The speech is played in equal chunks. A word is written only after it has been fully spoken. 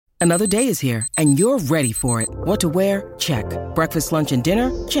Another day is here, and you're ready for it. What to wear? Check. Breakfast, lunch, and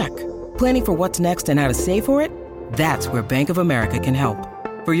dinner? Check. Planning for what's next and how to save for it? That's where Bank of America can help.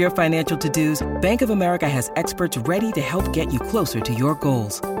 For your financial to-dos, Bank of America has experts ready to help get you closer to your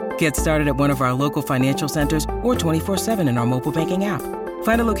goals. Get started at one of our local financial centers or 24/7 in our mobile banking app.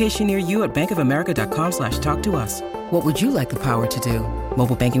 Find a location near you at bankofamerica.com/talktous. What would you like the power to do?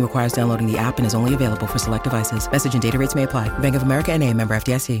 Mobile banking requires downloading the app and is only available for select devices. Message and data rates may apply. Bank of America N.A., member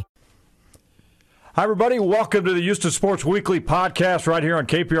FDIC. Hi, everybody. Welcome to the Houston Sports Weekly podcast right here on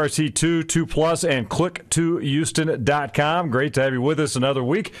KPRC 2 Plus, and click2houston.com. Great to have you with us another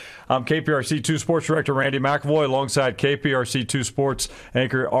week. I'm KPRC 2 Sports Director Randy McAvoy alongside KPRC 2 Sports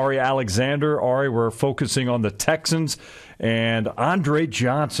anchor Ari Alexander. Ari, we're focusing on the Texans and Andre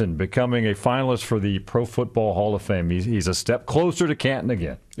Johnson becoming a finalist for the Pro Football Hall of Fame. He's a step closer to Canton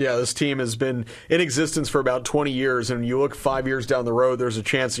again. Yeah, this team has been in existence for about 20 years, and you look 5 years down the road, there's a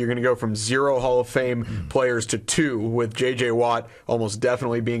chance you're going to go from 0 Hall of Fame players to 2, with J.J. Watt almost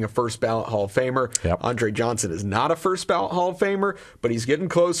definitely being a first-ballot Hall of Famer. Yep. Andre Johnson is not a first-ballot Hall of Famer, but he's getting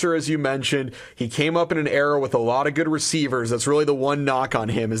closer, as you mentioned. He came up in an era with a lot of good receivers. That's really the one knock on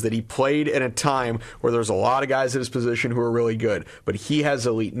him, is that he played in a time where there's a lot of guys at his position who are really good. But he has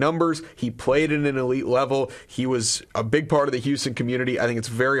elite numbers. He played at an elite level. He was a big part of the Houston community. I think it's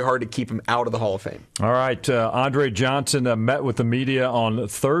very hard to keep him out of the Hall of Fame. All right. Andre Johnson met with the media on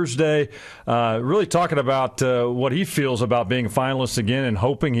Thursday, really talking about what he feels about being a finalist again and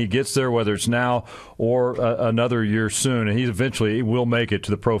hoping he gets there, whether it's now or another year soon. And he eventually will make it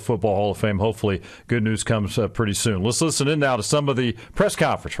to the Pro Football Hall of Fame. Hopefully, good news comes pretty soon. Let's listen in now to some of the press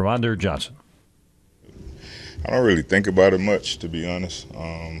conference from Andre Johnson. I don't really think about it much, to be honest,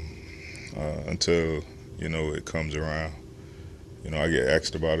 until, it comes around. I get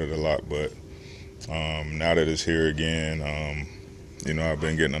asked about it a lot, but now that it's here again, I've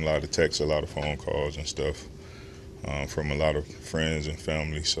been getting a lot of texts, a lot of phone calls and stuff from a lot of friends and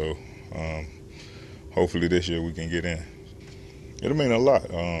family. So hopefully this year we can get in. It'll mean a lot.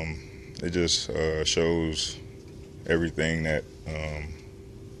 It just shows everything that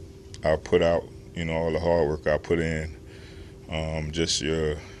I put out, all the hard work I put in, just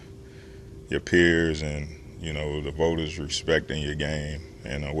your peers and, the voters respecting your game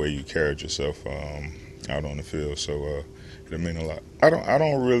and the way you carried yourself out on the field. So it'll mean a lot. I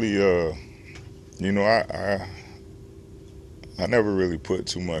don't really, I never really put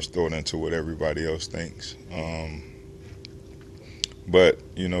too much thought into what everybody else thinks. But,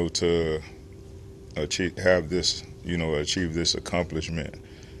 to achieve this accomplishment,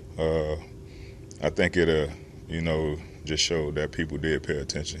 I think it'll, just show that people did pay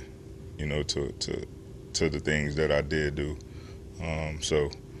attention, to the things that I did do.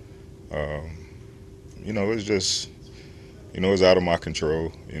 It's just, it's out of my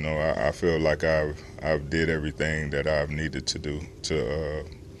control. I feel like I've did everything that I've needed to do to,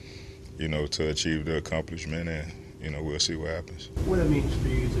 to achieve the accomplishment, and, we'll see what happens. What it means for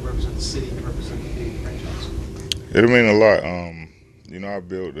you to represent the city and represent the franchise? It'll mean a lot. I've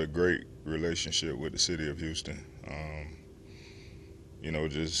built a great relationship with the city of Houston.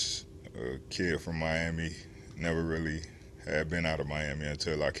 Just a kid from Miami, never really had been out of Miami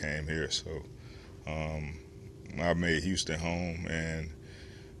until I came here. So I made Houston home, and,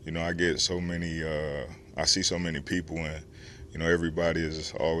 I get so many, I see so many people, and, everybody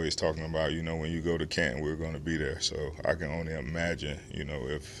is always talking about, when you go to Canton, we're going to be there. So I can only imagine,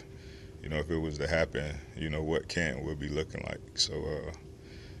 if it was to happen, what Canton would be looking like. So,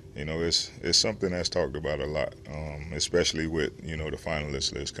 it's something that's talked about a lot, especially with, the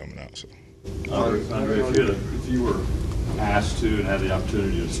finalist list coming out. So, Andre, if you were asked to and had the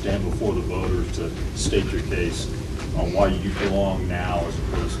opportunity to stand before the voters to state your case on why you belong now as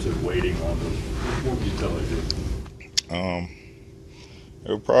opposed to waiting on them, what would you tell them? I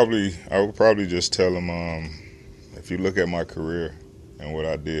would probably just tell them, if you look at my career and what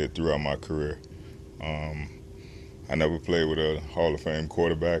I did throughout my career, I never played with a Hall of Fame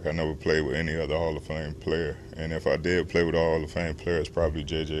quarterback. I never played with any other Hall of Fame player. And if I did play with a Hall of Fame player, it's probably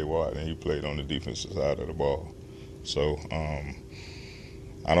J.J. Watt, and he played on the defensive side of the ball. So I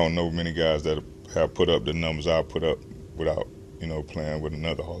don't know many guys that have put up the numbers I put up without, playing with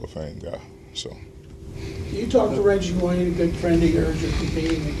another Hall of Fame guy. So. You talked to Reggie Wayne, a good friend of yours, you're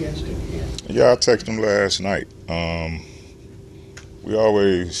competing against him. Yeah, I texted him last night. We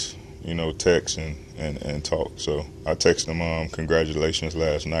always, text and talk. So I texted him congratulations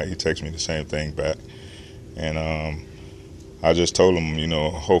last night. He texted me the same thing back. And I just told him,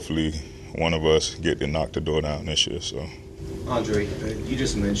 hopefully one of us get to knock the door down this year. So. Andre, you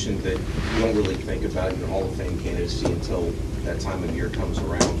just mentioned that you don't really think about your Hall of Fame candidacy until that time of year comes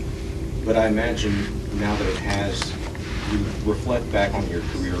around. but I imagine now that it has, you reflect back on your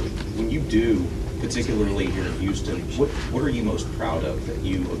career. When you do, particularly here in Houston, what are you most proud of that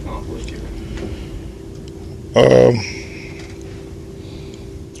you accomplished here?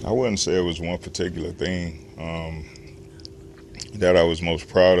 I wouldn't say it was one particular thing that I was most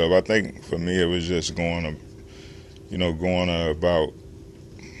proud of. I think for me it was just going about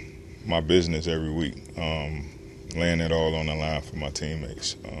my business every week, laying it all on the line for my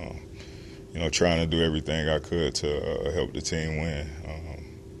teammates. Trying to do everything I could to help the team win.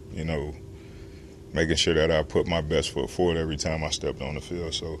 Making sure that I put my best foot forward every time I stepped on the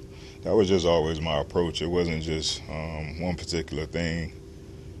field. So that was just always my approach. It wasn't just one particular thing.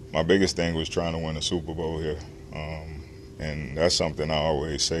 My biggest thing was trying to win a Super Bowl here. And that's something I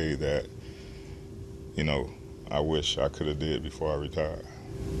always say that, I wish I could have did before I retired.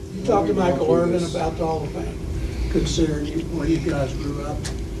 You talked to Michael Irvin about the Hall of Fame, considering where you guys grew up.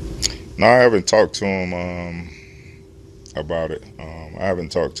 No, I haven't talked to him about it. I haven't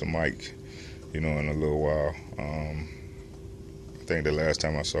talked to Mike, in a little while. I think the last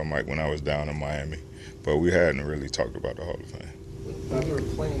time I saw Mike when I was down in Miami, but we hadn't really talked about the Hall of Fame. When you were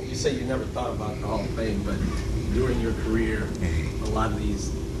playing, you say you never thought about the Hall of Fame, but during your career, a lot of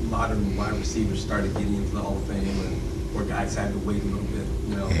these modern wide receivers started getting into the Hall of Fame, and where guys had to wait a little bit,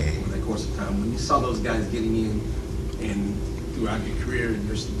 over the course of time. When you saw those guys getting in, and throughout your career,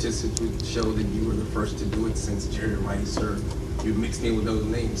 your statistics would show that you were the first to do it since Jerry Rice, or you mixed in with those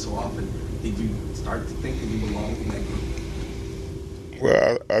names so often. Did you start to think that you belonged in that group?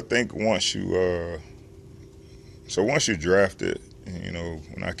 Well, I think once you drafted,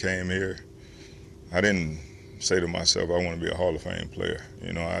 when I came here, I didn't say to myself I want to be a Hall of Fame player.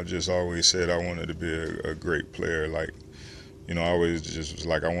 I just always said I wanted to be a great player. Like, I always just was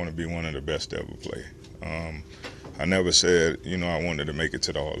like I want to be one of the best to ever play. I never said, I wanted to make it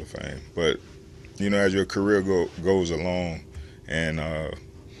to the Hall of Fame. But, as your career goes along and,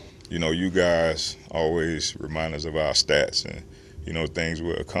 you guys always remind us of our stats and, things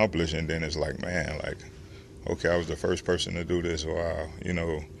we accomplish. And then it's like, man, okay, I was the first person to do this. Wow,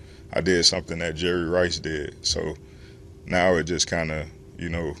 I did something that Jerry Rice did. So now it just kind of,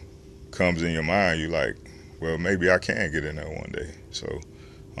 comes in your mind. You like, well, maybe I can get in there one day. So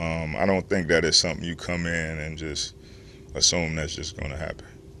I don't think that is something you come in and just assume that's just going to happen.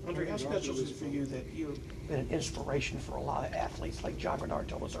 Andre, how special is it for you that you've been an inspiration for a lot of athletes, like John Bernard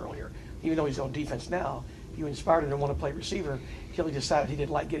told us earlier? Even though he's on defense now, you inspired him to want to play receiver until he decided he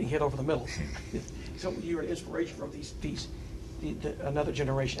didn't like getting hit over the middle. So you're an inspiration for another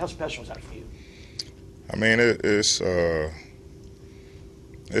generation. How special is that for you? I mean, it's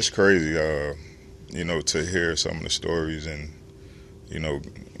crazy, to hear some of the stories and,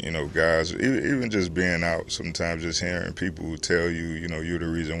 guys, even just being out sometimes, just hearing people who tell you, you're the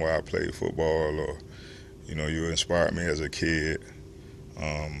reason why I played football, or, you inspired me as a kid.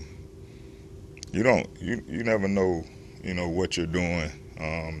 You never know, what you're doing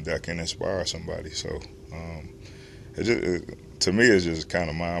that can inspire somebody. So to me, it's just kind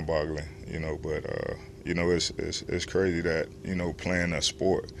of mind-boggling, but it's crazy that, playing a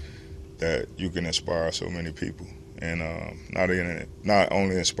sport that you can inspire so many people. And not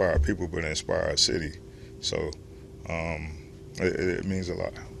only inspire people, but inspire a city. So it means a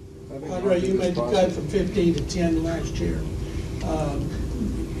lot. Andre, you made the cut from 15 to 10 last year.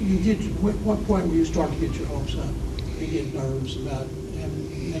 What point were you starting to get your hopes up? You get nervous about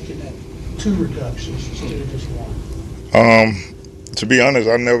making that 2 reductions instead of just 1? To be honest,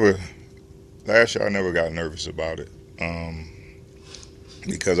 last year I never got nervous about it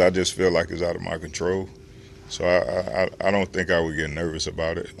because I just feel like it's out of my control. So I don't think I would get nervous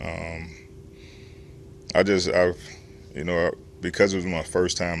about it. Because it was my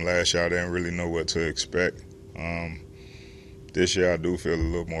first time last year, I didn't really know what to expect. This year I do feel a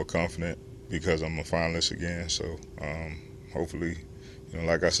little more confident because I'm a finalist again. So hopefully,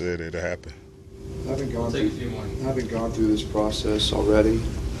 like I said, it'll happen. Having gone through this process already,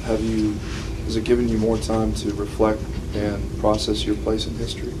 has it given you more time to reflect and process your place in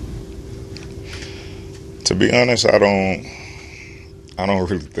history? To be honest, I don't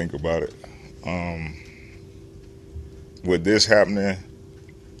really think about it. With this happening,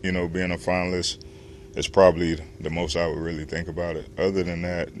 being a finalist, it's probably the most I would really think about it. Other than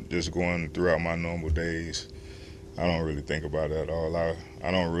that, just going throughout my normal days, I don't really think about it at all. I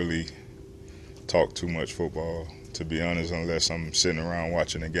don't really talk too much football, to be honest, unless I'm sitting around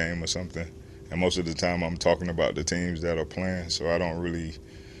watching a game or something. And most of the time I'm talking about the teams that are playing, so I don't really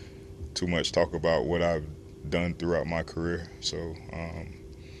too much talk about what I've done throughout my career. So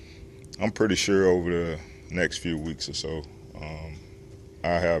I'm pretty sure over the next few weeks or so,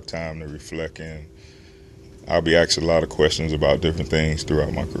 I have time to reflect, and I'll be asked a lot of questions about different things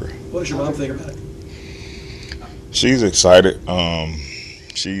throughout my career. What does your mom think about it? She's excited.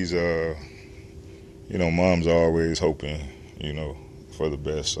 She's, mom's always hoping, for the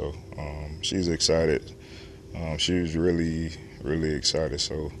best. So she's excited. She's really, really excited.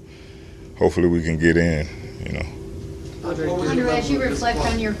 So hopefully we can get in, Andre, as you reflect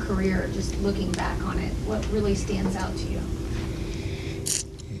on your career, just looking back on it, what really stands out to you?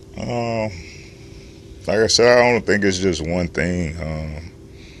 Like I said, I don't think it's just one thing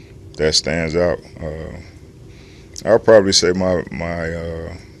that stands out. I'll probably say my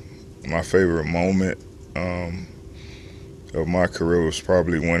favorite moment of my career was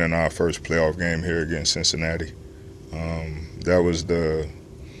probably winning our first playoff game here against Cincinnati. That was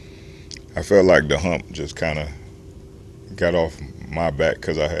I felt like the hump just kind of got off my back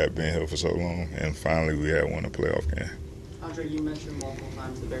because I had been here for so long, and finally we had won a playoff game. Andre, you mentioned multiple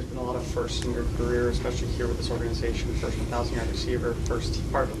times that there's been a lot of firsts in your career, especially here with this organization. First 1,000-yard receiver, first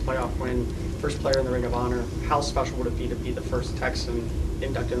part of a playoff win, first player in the Ring of Honor. How special would it be to be the first Texan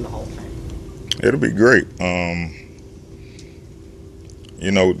inducted in the Hall of Fame? It'll be great.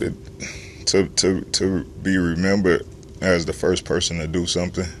 To be remembered as the first person to do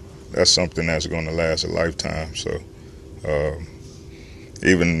something, that's something that's going to last a lifetime. So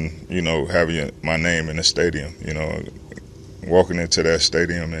even, having my name in the stadium, walking into that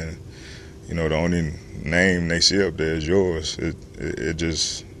stadium and, the only name they see up there is yours, it's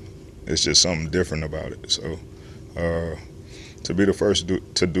just something different about it. So to be the first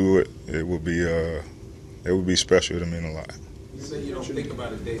to do it, it would be special to me a lot. You say you don't think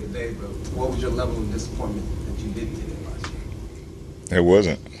about it day to day, but what was your level of disappointment that you didn't get it last year? It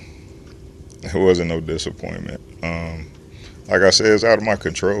wasn't no disappointment. Like I said, it's out of my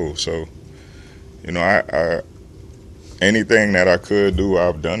control. So, I anything that I could do,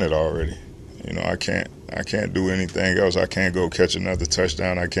 I've done it already. I can't do anything else. I can't go catch another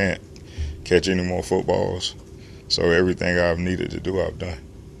touchdown. I can't catch any more footballs. So everything I've needed to do, I've done.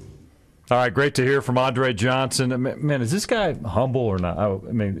 All right, great to hear from Andre Johnson. Man, is this guy humble or not? I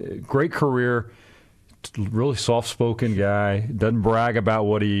mean, great career, really soft-spoken guy, doesn't brag about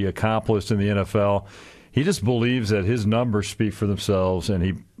what he accomplished in the NFL. He just believes that his numbers speak for themselves, and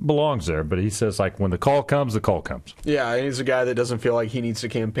he belongs there. But he says, when the call comes, the call comes. Yeah, he's a guy that doesn't feel like he needs to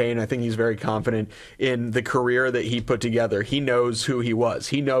campaign. I think he's very confident in the career that he put together. He knows who he was.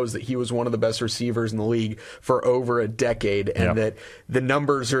 He knows that he was one of the best receivers in the league for over a decade, and that the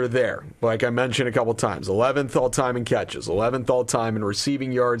numbers are there. Like I mentioned a couple times, 11th all-time in catches, 11th all-time in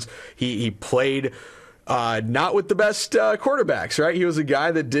receiving yards. He played not with the best quarterbacks, right? He was a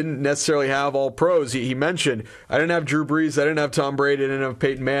guy that didn't necessarily have all pros. He mentioned, I didn't have Drew Brees, I didn't have Tom Brady, I didn't have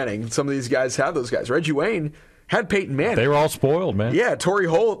Peyton Manning. Some of these guys had those guys. Reggie Wayne had Peyton Manning. They were all spoiled, man. Yeah, Torrey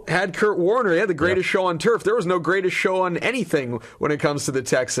Holt had Kurt Warner. They had the greatest show on turf. There was no greatest show on anything when it comes to the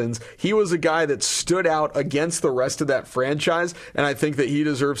Texans. He was a guy that stood out against the rest of that franchise, and I think that he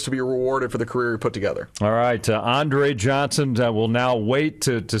deserves to be rewarded for the career he put together. All right, Andre Johnson will now wait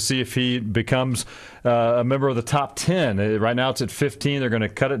to see if he becomes a member of the top 10. Right now it's at 15. They're going to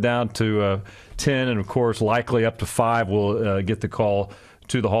cut it down to 10, and, of course, likely up to 5 will get the call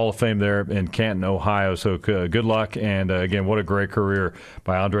to the Hall of Fame there in Canton, Ohio. So good luck, and again, what a great career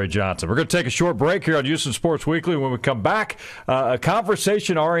by Andre Johnson. We're going to take a short break here on Houston Sports Weekly. When we come back, a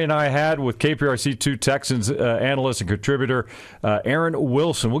conversation Ari and I had with KPRC2 Texans analyst and contributor Aaron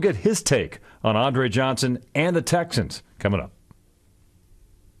Wilson. We'll get his take on Andre Johnson and the Texans coming up.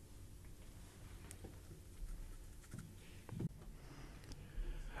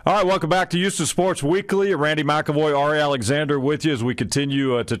 All right, welcome back to Houston Sports Weekly. Randy McAvoy, Ari Alexander with you as we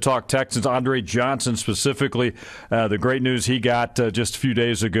continue to talk Texans. Andre Johnson specifically, the great news he got just a few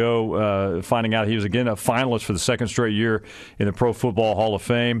days ago, finding out he was again a finalist for the second straight year in the Pro Football Hall of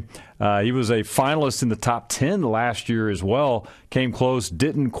Fame. He was a finalist in the top 10 last year as well. Came close,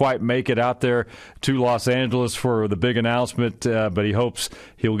 didn't quite make it out there to Los Angeles for the big announcement, but he hopes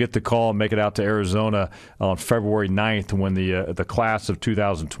he'll get the call and make it out to Arizona on February 9th when the class of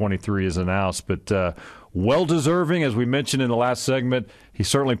 2023 is announced. But well-deserving, as we mentioned in the last segment. He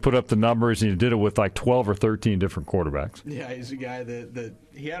certainly put up the numbers, and he did it with 12 or 13 different quarterbacks. Yeah, he's a guy that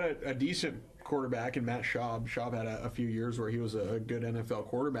he had a decent quarterback in Matt Schaub. Schaub had a few years where he was a good NFL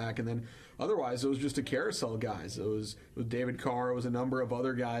quarterback, and then otherwise it was just a carousel guys. It was David Carr. It was a number of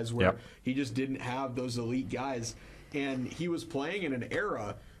other guys where he just didn't have those elite guys, and he was playing in an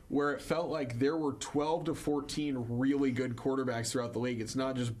era where it felt like there were 12 to 14 really good quarterbacks throughout the league. It's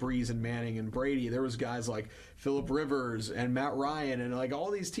not just Breeze and Manning and Brady. There was guys like Phillip Rivers and Matt Ryan, and like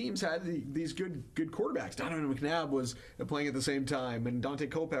all these teams had these good quarterbacks. Donovan McNabb was playing at the same time, and Dante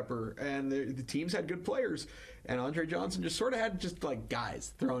Culpepper, and the teams had good players. And Andre Johnson just sort of had just like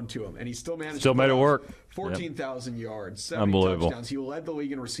guys thrown to him, and he still managed to made it work. 14,000 yards, 70 touchdowns. He led the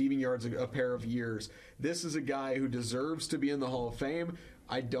league in receiving yards a pair of years. This is a guy who deserves to be in the Hall of Fame.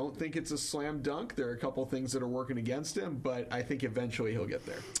 I don't think it's a slam dunk. There are a couple things that are working against him, but I think eventually he'll get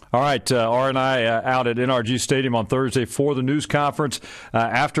there. All right, R and I out at NRG Stadium on Thursday for the news conference.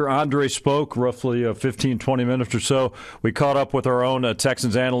 After Andre spoke, roughly 15, 20 minutes or so, we caught up with our own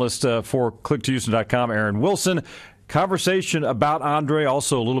Texans analyst for ClickToHouston.com, Aaron Wilson. Conversation about Andre,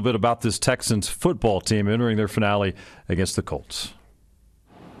 also a little bit about this Texans football team entering their finale against the Colts.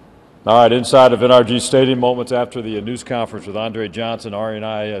 All right, inside of NRG Stadium, moments after the news conference with Andre Johnson, Ari and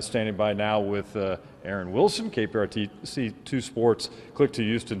I standing by now with Aaron Wilson, KPRC2 Sports, Click to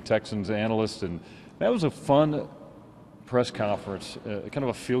Houston Texans analyst. And that was a fun press conference, kind of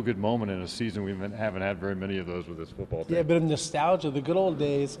a feel-good moment in a season. We haven't had very many of those with this football team. Yeah, a bit of nostalgia, the good old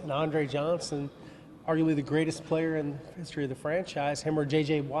days, and Andre Johnson, arguably the greatest player in the history of the franchise, him or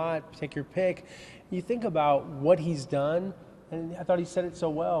J.J. Watt, take your pick. You think about what he's done, and I thought he said it so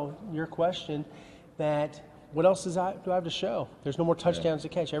well, your question, that what else do I have to show? There's no more touchdowns to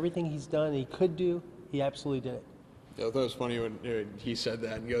catch. Everything he's done, he could do, he absolutely did it. I thought it was funny when he said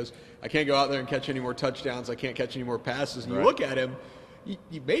that and goes, I can't go out there and catch any more touchdowns. I can't catch any more passes. And you look at him,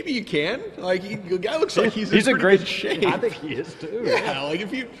 maybe you can. Like, the guy looks like he's in great good shape. I think he is too. Yeah, like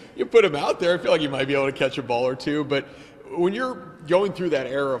if you put him out there, I feel like you might be able to catch a ball or two. But when you're going through that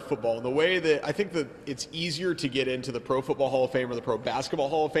era of football, and the way that I think that it's easier to get into the Pro Football Hall of Fame or the Pro Basketball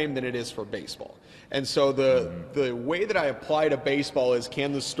Hall of Fame than it is for baseball. And so the way that I apply to baseball is,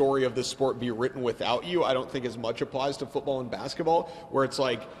 can the story of this sport be written without you? I don't think as much applies to football and basketball, where it's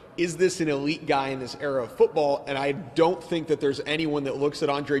like, is this an elite guy in this era of football? And I don't think that there's anyone that looks at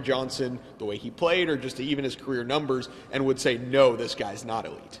Andre Johnson, the way he played, or just even his career numbers, and would say, no, this guy's not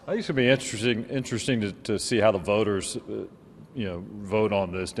elite. I think it's going to be interesting to see how the voters vote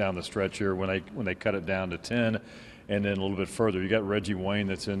on this down the stretch here when they cut it down to 10 and then a little bit further. You got Reggie Wayne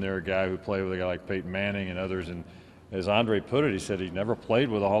that's in there, a guy who played with a guy like Peyton Manning and others. And as Andre put it, he said he never played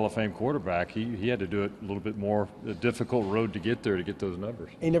with a Hall of Fame quarterback. He had to do it a little bit more a difficult road to get there to get those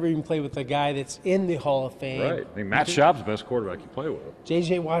numbers. He never even played with a guy that's in the Hall of Fame. Right. I mean, Matt Schaub's the best quarterback you play with.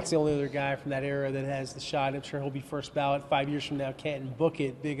 J.J. Watt's the only other guy from that era that has the shot. I'm sure he'll be first ballot 5 years from now. Canton, book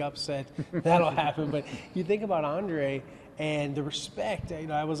it, big upset. That'll happen. But you think about Andre and the respect.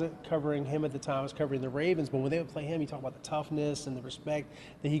 I wasn't covering him at the time. I was covering the Ravens. But when they would play him, you talk about the toughness and the respect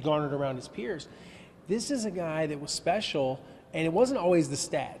that he garnered around his peers. This is a guy that was special, and it wasn't always the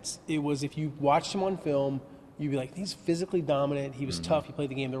stats. It was, if you watched him on film, you'd be like, he's physically dominant. He was tough. He played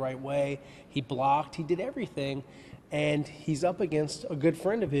the game the right way. He blocked. He did everything. And he's up against a good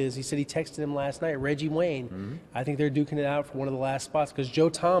friend of his. He said he texted him last night, Reggie Wayne. I think they're duking it out for one of the last spots because Joe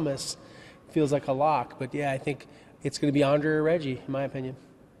Thomas feels like a lock. But, yeah, I think it's going to be Andre or Reggie, in my opinion.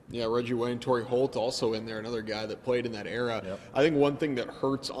 Yeah, Reggie Wayne, Torrey Holt also in there, another guy that played in that era. Yep. I think one thing that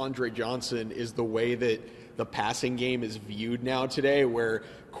hurts Andre Johnson is the way that the passing game is viewed now today, where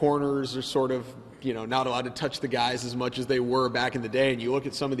corners are sort of, not allowed to touch the guys as much as they were back in the day. And you look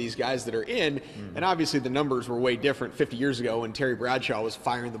at some of these guys that are in, and obviously the numbers were way different 50 years ago when Terry Bradshaw was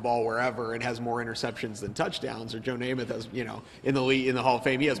firing the ball wherever and has more interceptions than touchdowns, or Joe Namath has, in the league, in the Hall of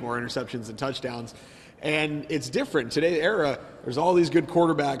Fame, he has more interceptions than touchdowns. And it's different. Today's era, there's all these good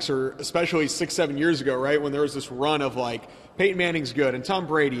quarterbacks, or especially 6-7 years ago, right, when there was this run of like Peyton Manning's good and Tom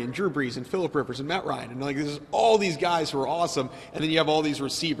Brady and Drew Brees and Phillip Rivers and Matt Ryan. And like there's all these guys who are awesome, and then you have all these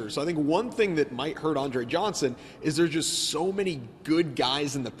receivers. So I think one thing that might hurt Andre Johnson is there's just so many good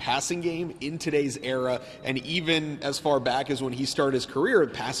guys in the passing game in today's era, and even as far back as when he started his career,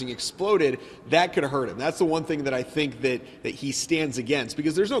 passing exploded, that could hurt him. That's the one thing that I think that he stands against,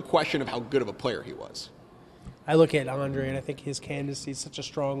 because there's no question of how good of a player he was. I look at Andre, and I think his candidacy is such a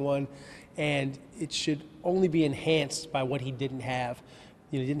strong one, and it should only be enhanced by what he didn't have.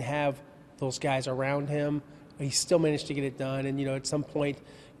 He didn't have those guys around him. He still managed to get it done, and at some point,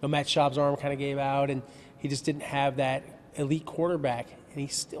 Matt Schaub's arm kind of gave out, and he just didn't have that elite quarterback, and he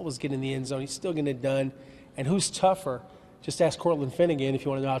still was getting in the end zone. He's still getting it done. And who's tougher? Just ask Cortland Finnegan if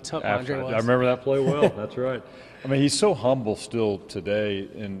you want to know how tough Andre was. I remember that play well. That's right. I mean, he's so humble still today,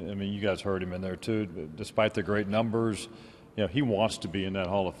 and I mean, you guys heard him in there too. Despite the great numbers, he wants to be in that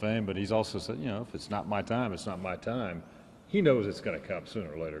Hall of Fame, but he's also said, if it's not my time, it's not my time. He knows it's going to come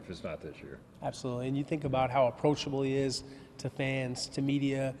sooner or later if it's not this year. Absolutely, and you think about how approachable he is to fans, to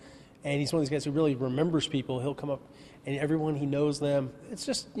media, and he's one of these guys who really remembers people. He'll come up, and everyone, he knows them. It's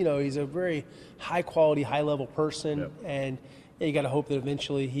just, he's a very high-quality, high-level person, and you got to hope that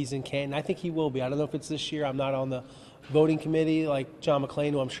eventually he's in Canton. I think he will be. I don't know if it's this year. I'm not on the voting committee like John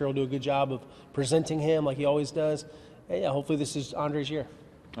McClain, who I'm sure will do a good job of presenting him like he always does. And hopefully this is Andre's year.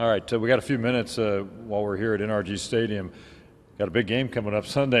 All right, we got a few minutes while we're here at NRG Stadium. Got a big game coming up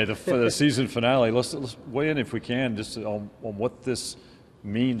Sunday, the season finale. Let's weigh in, if we can, just on what this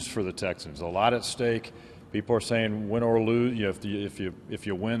means for the Texans. A lot at stake. People are saying win or lose. If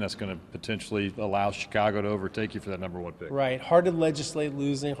you win, that's going to potentially allow Chicago to overtake you for that number 1 pick. Right. Hard to legislate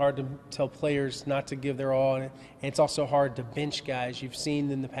losing. Hard to tell players not to give their all. And it's also hard to bench guys. You've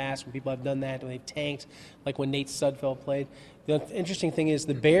seen in the past when people have done that, when they've tanked, like when Nate Sudfeld played. The interesting thing is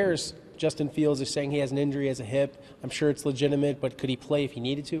the Bears, Justin Fields is saying he has an injury as a hip. I'm sure it's legitimate, but could he play if he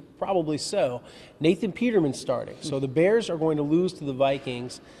needed to? Probably so. Nathan Peterman's starting. So the Bears are going to lose to the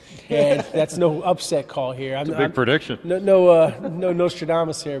Vikings, and that's no upset call here. It's a big prediction. No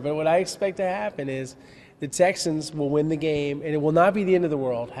Nostradamus here, but what I expect to happen is the Texans will win the game, and it will not be the end of the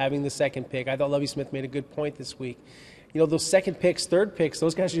world having the second pick. I thought Lovie Smith made a good point this week. Those second picks, third picks,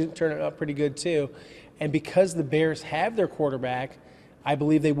 those guys should turn out pretty good too. And because the Bears have their quarterback, I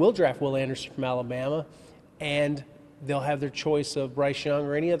believe they will draft Will Anderson from Alabama, and they'll have their choice of Bryce Young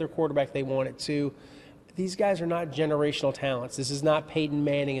or any other quarterback they wanted to. These guys are not generational talents. This is not Peyton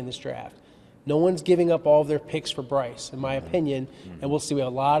Manning in this draft. No one's giving up all of their picks for Bryce, in my opinion, and we'll see. We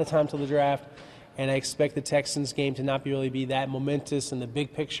have a lot of time till the draft, and I expect the Texans game to not really be that momentous in the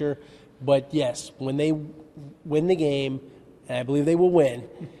big picture. But, yes, when they win the game, and I believe they will win,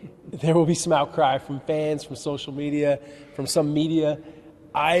 there will be some outcry from fans, from social media, from some media.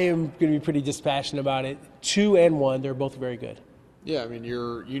 I am going to be pretty dispassionate about it. 2 and 1, they're both very good. Yeah, I mean,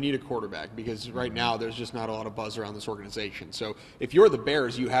 you need a quarterback because right now there's just not a lot of buzz around this organization. So if you're the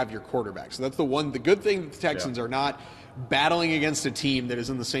Bears, you have your quarterback. So that's the good thing that the Texans are not battling against a team that is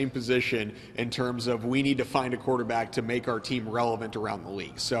in the same position in terms of we need to find a quarterback to make our team relevant around the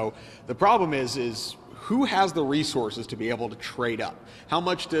league. So the problem is who has the resources to be able to trade up? How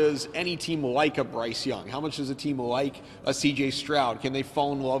much does any team like a Bryce Young? How much does a team like a C.J. Stroud? Can they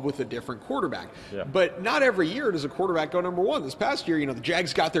fall in love with a different quarterback? Yeah. But not every year does a quarterback go number 1. This past year, the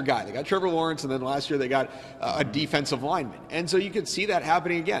Jags got their guy. They got Trevor Lawrence, and then last year they got a defensive lineman. And so you could see that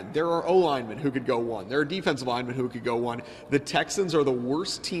happening again. There are O-linemen who could go 1. There are defensive linemen who could go 1. The Texans are the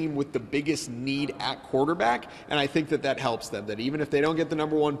worst team with the biggest need at quarterback, and I think that helps them, that even if they don't get the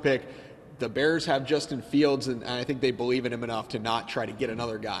number 1 pick, the Bears have Justin Fields, and I think they believe in him enough to not try to get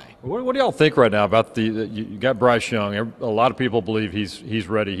another guy. What do y'all think right now about you got Bryce Young? A lot of people believe he's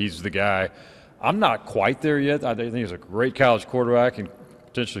ready. He's the guy. I'm not quite there yet. I think he's a great college quarterback and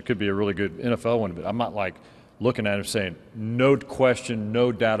potentially could be a really good NFL one, but I'm not like looking at him saying, no question,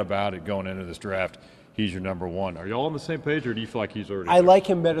 no doubt about it going into this draft, he's your number 1. Are y'all on the same page, or do you feel like he's already I like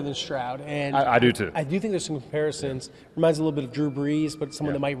him better than Stroud. And I do too. I do think there's some comparisons. Reminds a little bit of Drew Brees, but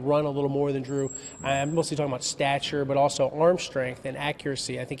someone that might run a little more than Drew. I'm mostly talking about stature, but also arm strength and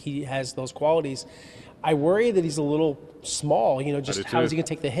accuracy. I think he has those qualities. I worry that he's a little small, just how is he going to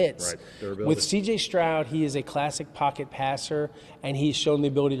take the hits? Right. With C.J. Stroud, he is a classic pocket passer, and he's shown the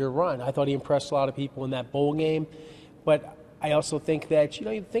ability to run. I thought he impressed a lot of people in that bowl game. But I also think that,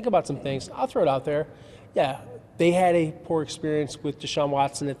 you think about some things. I'll throw it out there. Yeah, they had a poor experience with Deshaun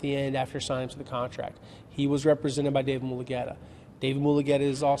Watson at the end after signing to the contract. He was represented by David Mulugeta. David Mulugeta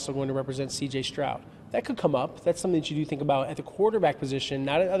is also going to represent C.J. Stroud. That could come up. That's something that you do think about at the quarterback position,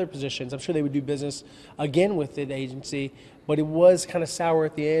 not at other positions. I'm sure they would do business again with the agency, but it was kind of sour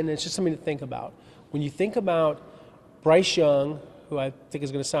at the end, and it's just something to think about. When you think about Bryce Young, who I think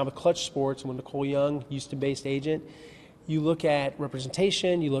is going to sign with Clutch Sports, and when Nicole Young, Houston-based agent, you look at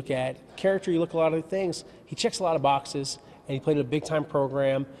representation, you look at character, you look at a lot of things. He checks a lot of boxes, and he played in a big-time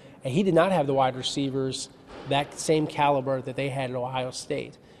program, and he did not have the wide receivers that same caliber that they had at Ohio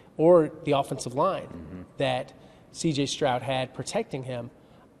State, or the offensive line that C.J. Stroud had protecting him.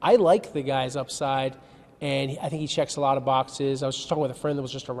 I like the guy's upside, and I think he checks a lot of boxes. I was just talking with a friend that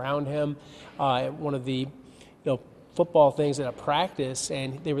was just around him at one of the football things at a practice,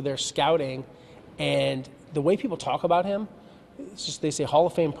 and they were there scouting, and the way people talk about him, it's just they say Hall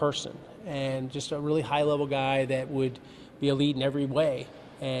of Fame person, and just a really high-level guy that would be elite in every way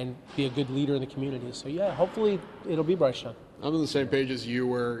and be a good leader in the community. So, yeah, hopefully it'll be Bryce Young. I'm on the same page as you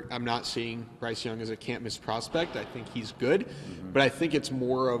where I'm not seeing Bryce Young as a can't-miss prospect. I think he's good, but I think it's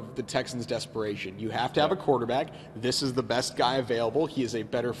more of the Texans' desperation. You have to have a quarterback. This is the best guy available. He is a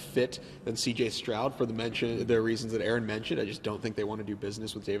better fit than C.J. Stroud for the reasons that Aaron mentioned. I just don't think they want to do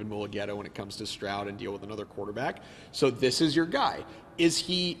business with David Mulugheta when it comes to Stroud and deal with another quarterback. So this is your guy. Is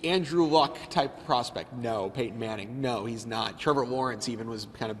he Andrew Luck type prospect? No. Peyton Manning? No, he's not. Trevor Lawrence even was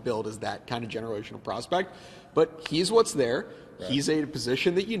kind of billed as that kind of generational prospect. But he's what's there. Right. He's a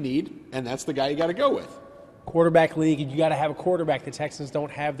position that you need, and that's the guy you got to go with. Quarterback league, and you got to have a quarterback. The Texans don't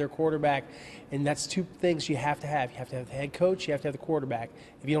have their quarterback, and that's two things you have to have. You have to have the head coach, you have to have the quarterback.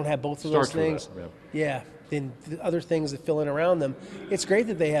 If you don't have both of those things, then the other things that fill in around them. It's great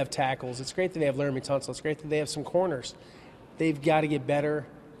that they have tackles. It's great that they have Laramie Tunsil. It's great that they have some corners. They've got to get better,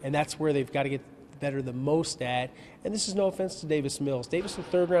 and that's where they've got to get better the most at. And this is no offense to Davis Mills. Davis is a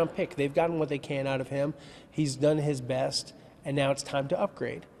third-round pick. They've gotten what they can out of him. He's done his best, and now it's time to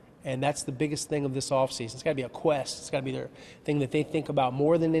upgrade. And that's the biggest thing of this offseason. It's got to be a quest. It's got to be their thing that they think about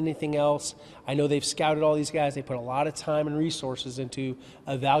more than anything else. I know they've scouted all these guys. They put a lot of time and resources into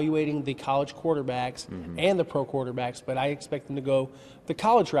evaluating the college quarterbacks and the pro quarterbacks, but I expect them to go the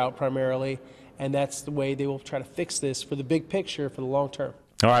college route primarily, and that's the way they will try to fix this for the big picture for the long term.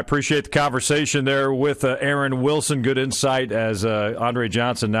 All right, appreciate the conversation there with Aaron Wilson. Good insight as Andre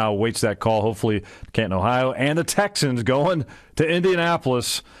Johnson now awaits that call, hopefully Canton, Ohio, and the Texans going to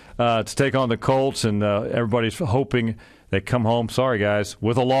Indianapolis to take on the Colts, and everybody's hoping they come home, sorry guys,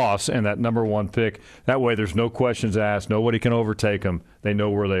 with a loss and that number one pick. That way there's no questions asked. Nobody can overtake them. They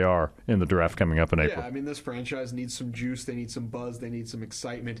know where they are in the draft coming up in April. Yeah, I mean, this franchise needs some juice. They need some buzz. They need some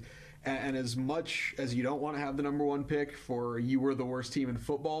excitement. And as much as you don't want to have the number one pick for you were the worst team in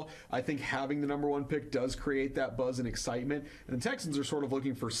football, I think having the number one pick does create that buzz and excitement. And the Texans are sort of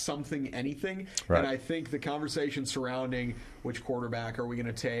looking for something, anything. Right. And I think the conversation surrounding which quarterback are we going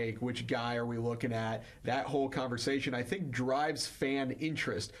to take, which guy are we looking at, that whole conversation, I think drives fan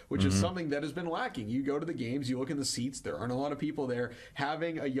interest, which is something that has been lacking. You go to the games, you look in the seats, there aren't a lot of people there.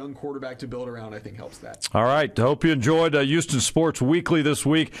 Having a young quarterback to build around, I think, helps that. All right. Hope you enjoyed Houston Sports Weekly this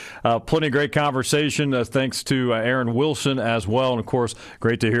week. Plenty of great conversation. Thanks to Aaron Wilson as well. And, of course,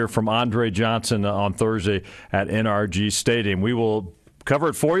 great to hear from Andre Johnson on Thursday at NRG Stadium. We will cover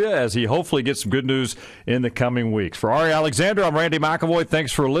it for you as he hopefully gets some good news in the coming weeks. For Ari Alexander, I'm Randy McElvoy.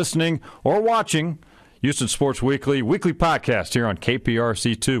 Thanks for listening or watching Houston Sports Weekly podcast here on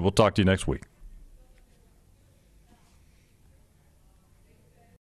KPRC2. We'll talk to you next week.